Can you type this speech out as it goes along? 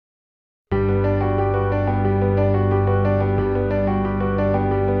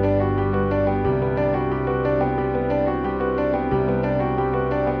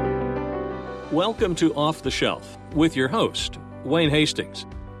Welcome to Off the Shelf with your host, Wayne Hastings.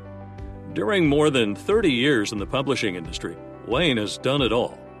 During more than 30 years in the publishing industry, Wayne has done it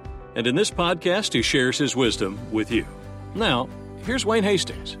all. And in this podcast, he shares his wisdom with you. Now, here's Wayne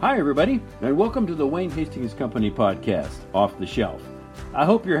Hastings. Hi, everybody, and welcome to the Wayne Hastings Company podcast, Off the Shelf. I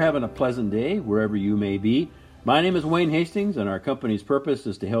hope you're having a pleasant day wherever you may be. My name is Wayne Hastings, and our company's purpose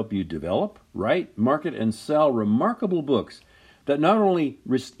is to help you develop, write, market, and sell remarkable books that not only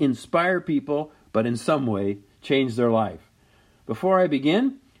inspire people, but in some way change their life. Before I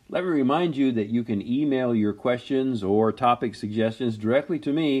begin, let me remind you that you can email your questions or topic suggestions directly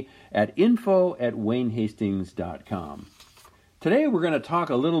to me at info@waynehastings.com. Today we're going to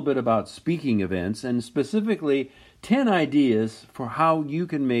talk a little bit about speaking events and specifically 10 ideas for how you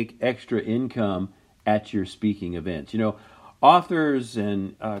can make extra income at your speaking events. You know, authors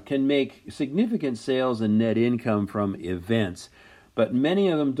can make significant sales and net income from events, but many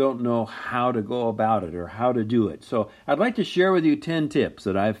of them don't know how to go about it or how to do it. So I'd like to share with you 10 tips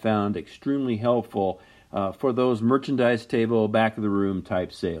that I've found extremely helpful for those merchandise table, back of the room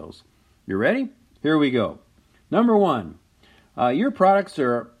type sales. You ready? Here we go. Number one, your products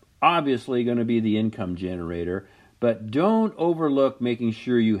are obviously going to be the income generator, but don't overlook making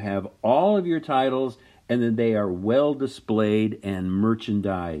sure you have all of your titles and that they are well displayed and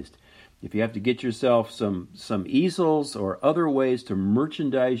merchandised. If you have to get yourself some easels or other ways to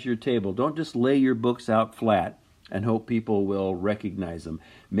merchandise your table, don't just lay your books out flat and hope people will recognize them.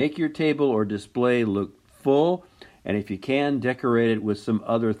 Make your table or display look full, and if you can, decorate it with some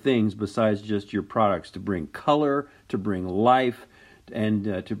other things besides just your products to bring color, to bring life,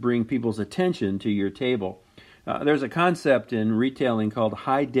 and to bring people's attention to your table. There's a concept in retailing called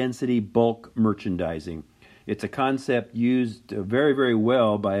high-density bulk merchandising. It's a concept used very, very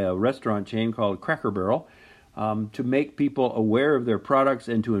well by a restaurant chain called Cracker Barrel to make people aware of their products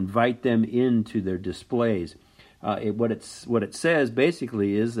and to invite them into their displays. What it says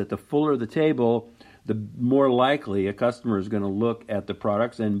basically is that the fuller the table, the more likely a customer is going to look at the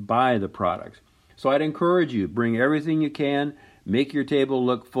products and buy the products. So I'd encourage you, bring everything you can, make your table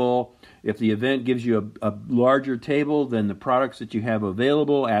look full. If the event gives you a larger table than the products that you have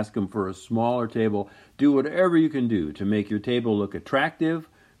available, ask them for a smaller table. Do whatever you can do to make your table look attractive,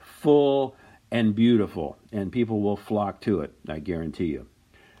 full, and beautiful, and people will flock to it, I guarantee you.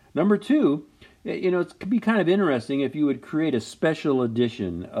 Number two, it could be kind of interesting if you would create a special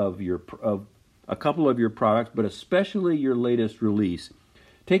edition of a couple of your products, but especially your latest release.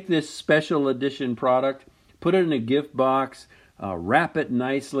 Take this special edition product, put it in a gift box, wrap it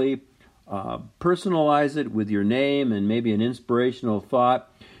nicely, personalize it with your name and maybe an inspirational thought.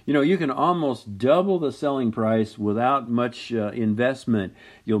 You can almost double the selling price without much investment.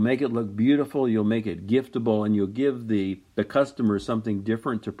 You'll make it look beautiful, you'll make it giftable, and you'll give the customer something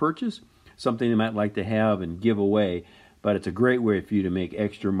different to purchase, something they might like to have and give away. But it's a great way for you to make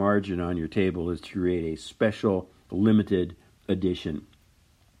extra margin on your table is to create a special limited edition.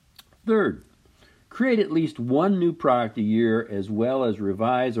 Third, create at least one new product a year as well as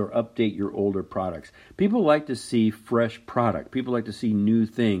revise or update your older products. People like to see fresh product. People like to see new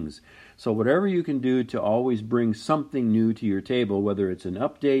things. So whatever you can do to always bring something new to your table, whether it's an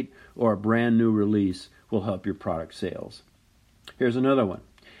update or a brand new release, will help your product sales. Here's another one.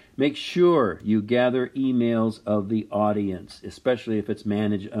 Make sure you gather emails of the audience, especially if it's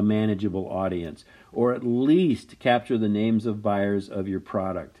a manageable audience, or at least capture the names of buyers of your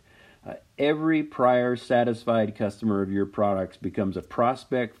product. Every prior satisfied customer of your products becomes a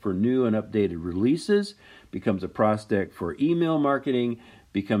prospect for new and updated releases, becomes a prospect for email marketing,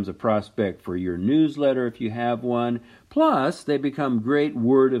 becomes a prospect for your newsletter if you have one. Plus, they become great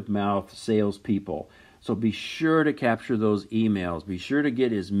word-of-mouth salespeople. So be sure to capture those emails. Be sure to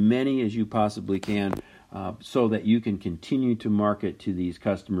get as many as you possibly can so that you can continue to market to these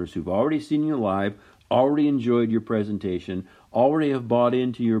customers who've already seen you live, already enjoyed your presentation, already have bought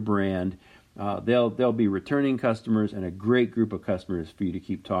into your brand. They'll be returning customers and a great group of customers for you to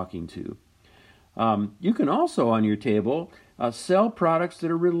keep talking to. You can also on your table sell products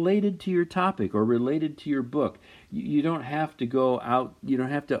that are related to your topic or related to your book. You don't have to go out. You don't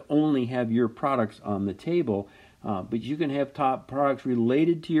have to only have your products on the table, but you can have top products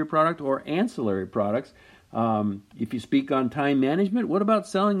related to your product or ancillary products. If you speak on time management, what about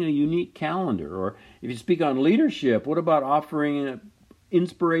selling a unique calendar? Or if you speak on leadership, what about offering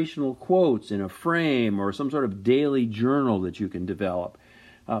inspirational quotes in a frame or some sort of daily journal that you can develop?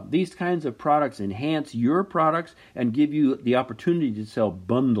 These kinds of products enhance your products and give you the opportunity to sell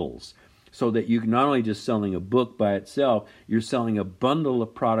bundles so that you're not only just selling a book by itself, you're selling a bundle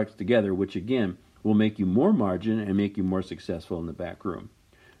of products together, which again will make you more margin and make you more successful in the back room.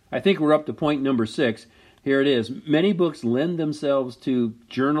 I think we're up to point number 6. Here it is. Many books lend themselves to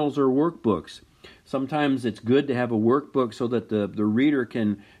journals or workbooks. Sometimes it's good to have a workbook so that the reader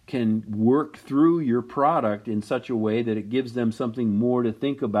can work through your product in such a way that it gives them something more to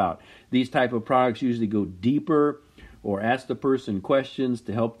think about. These type of products usually go deeper or ask the person questions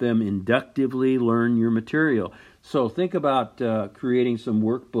to help them inductively learn your material. So think about creating some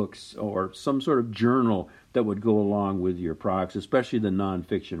workbooks or some sort of journal that would go along with your products, especially the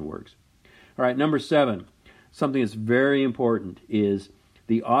nonfiction works. All right, number 7, something that's very important is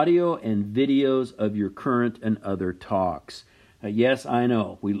the audio and videos of your current and other talks. Yes, I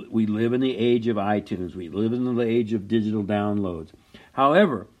know, we live in the age of iTunes. We live in the age of digital downloads.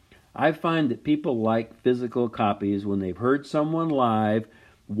 However, I find that people like physical copies when they've heard someone live.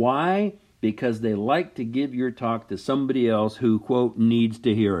 Why? Because they like to give your talk to somebody else who, quote, needs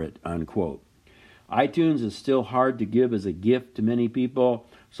to hear it, unquote. iTunes is still hard to give as a gift to many people,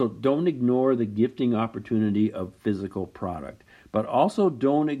 so don't ignore the gifting opportunity of physical product. But also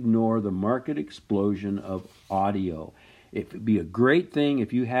don't ignore the market explosion of audio. It would be a great thing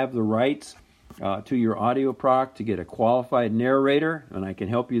if you have the rights to your audio product to get a qualified narrator, and I can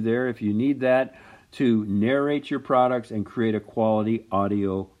help you there if you need that, to narrate your products and create a quality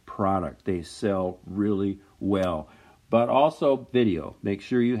audio product. They sell really well. But also video. Make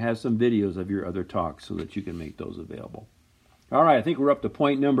sure you have some videos of your other talks so that you can make those available. All right, I think we're up to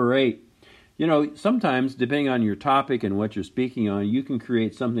point number 8. You know, sometimes, depending on your topic and what you're speaking on, you can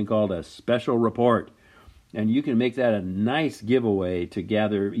create something called a special report. And you can make that a nice giveaway to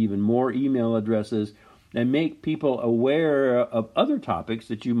gather even more email addresses and make people aware of other topics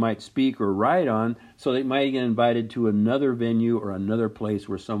that you might speak or write on so they might get invited to another venue or another place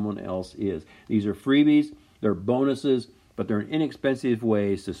where someone else is. These are freebies, they're bonuses, but they're inexpensive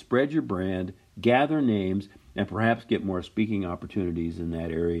ways to spread your brand, gather names, and perhaps get more speaking opportunities in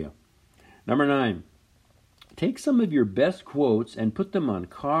that area. Number 9, take some of your best quotes and put them on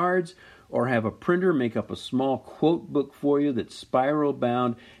cards or have a printer make up a small quote book for you that's spiral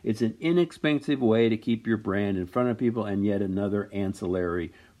bound. It's an inexpensive way to keep your brand in front of people and yet another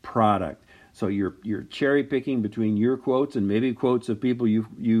ancillary product. So you're cherry picking between your quotes and maybe quotes of people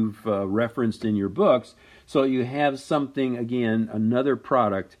you've referenced in your books. So you have something, again, another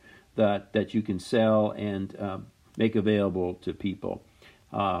product that you can sell and make available to people.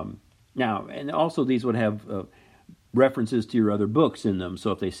 Now, and also these would have references to your other books in them.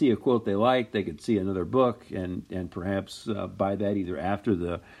 So if they see a quote they like, they could see another book and perhaps buy that either after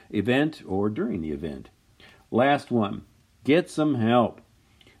the event or during the event. Last one, get some help.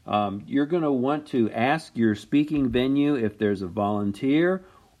 You're going to want to ask your speaking venue if there's a volunteer,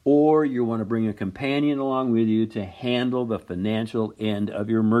 or you want to bring a companion along with you to handle the financial end of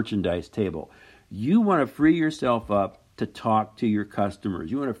your merchandise table. You want to free yourself up to talk to your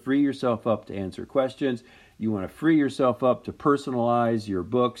customers. You want to free yourself up to answer questions. You want to free yourself up to personalize your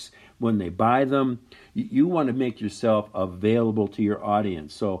books when they buy them. You want to make yourself available to your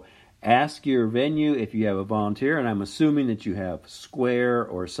audience. So ask your venue if you have a volunteer, and I'm assuming that you have Square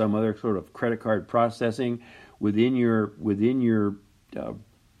or some other sort of credit card processing within your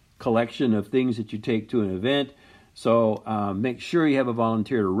collection of things that you take to an event. So make sure you have a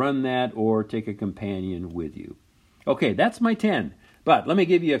volunteer to run that or take a companion with you. Okay, that's my 10. But let me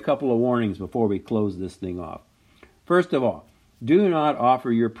give you a couple of warnings before we close this thing off. First of all, do not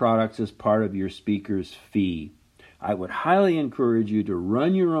offer your products as part of your speaker's fee. I would highly encourage you to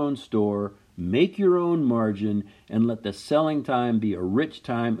run your own store, make your own margin, and let the selling time be a rich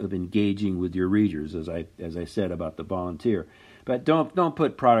time of engaging with your readers, as I said about the volunteer. But don't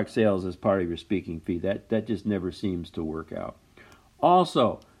put product sales as part of your speaking fee. That just never seems to work out.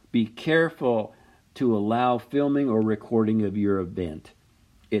 Also, be careful to allow filming or recording of your event.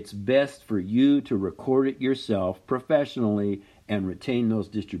 It's best for you to record it yourself professionally and retain those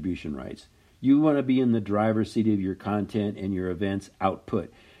distribution rights. You want to be in the driver's seat of your content and your event's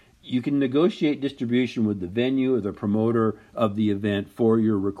output. You can negotiate distribution with the venue or the promoter of the event for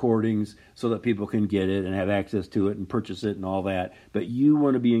your recordings so that people can get it and have access to it and purchase it and all that. But you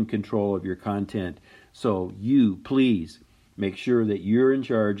want to be in control of your content. So you, please, make sure that you're in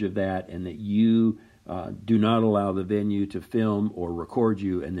charge of that and that you do not allow the venue to film or record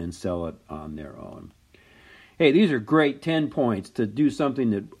you and then sell it on their own. Hey, these are great 10 points to do something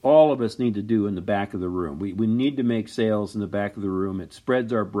that all of us need to do in the back of the room. We need to make sales in the back of the room. It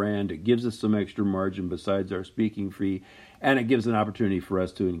spreads our brand. It gives us some extra margin besides our speaking fee, and it gives an opportunity for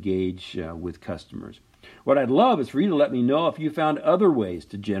us to engage with customers. What I'd love is for you to let me know if you found other ways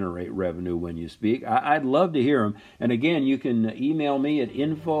to generate revenue when you speak. I'd love to hear them. And again, you can email me at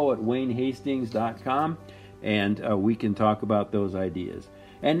info@waynehastings.com, and we can talk about those ideas.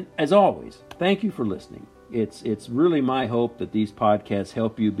 And as always, thank you for listening. It's really my hope that these podcasts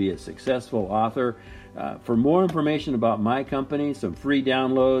help you be a successful author. For more information about my company, some free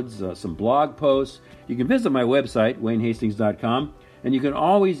downloads, some blog posts, you can visit my website, WayneHastings.com, and you can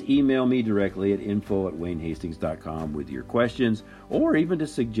always email me directly at info@WayneHastings.com with your questions or even to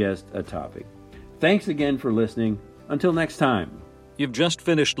suggest a topic. Thanks again for listening. Until next time. You've just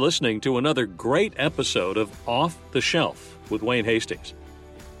finished listening to another great episode of Off the Shelf with Wayne Hastings.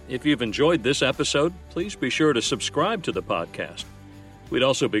 If you've enjoyed this episode, please be sure to subscribe to the podcast. We'd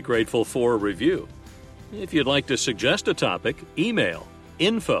also be grateful for a review. If you'd like to suggest a topic, email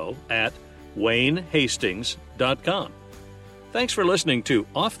info@WayneHastings.com. Thanks for listening to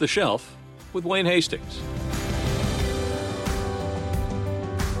Off the Shelf with Wayne Hastings.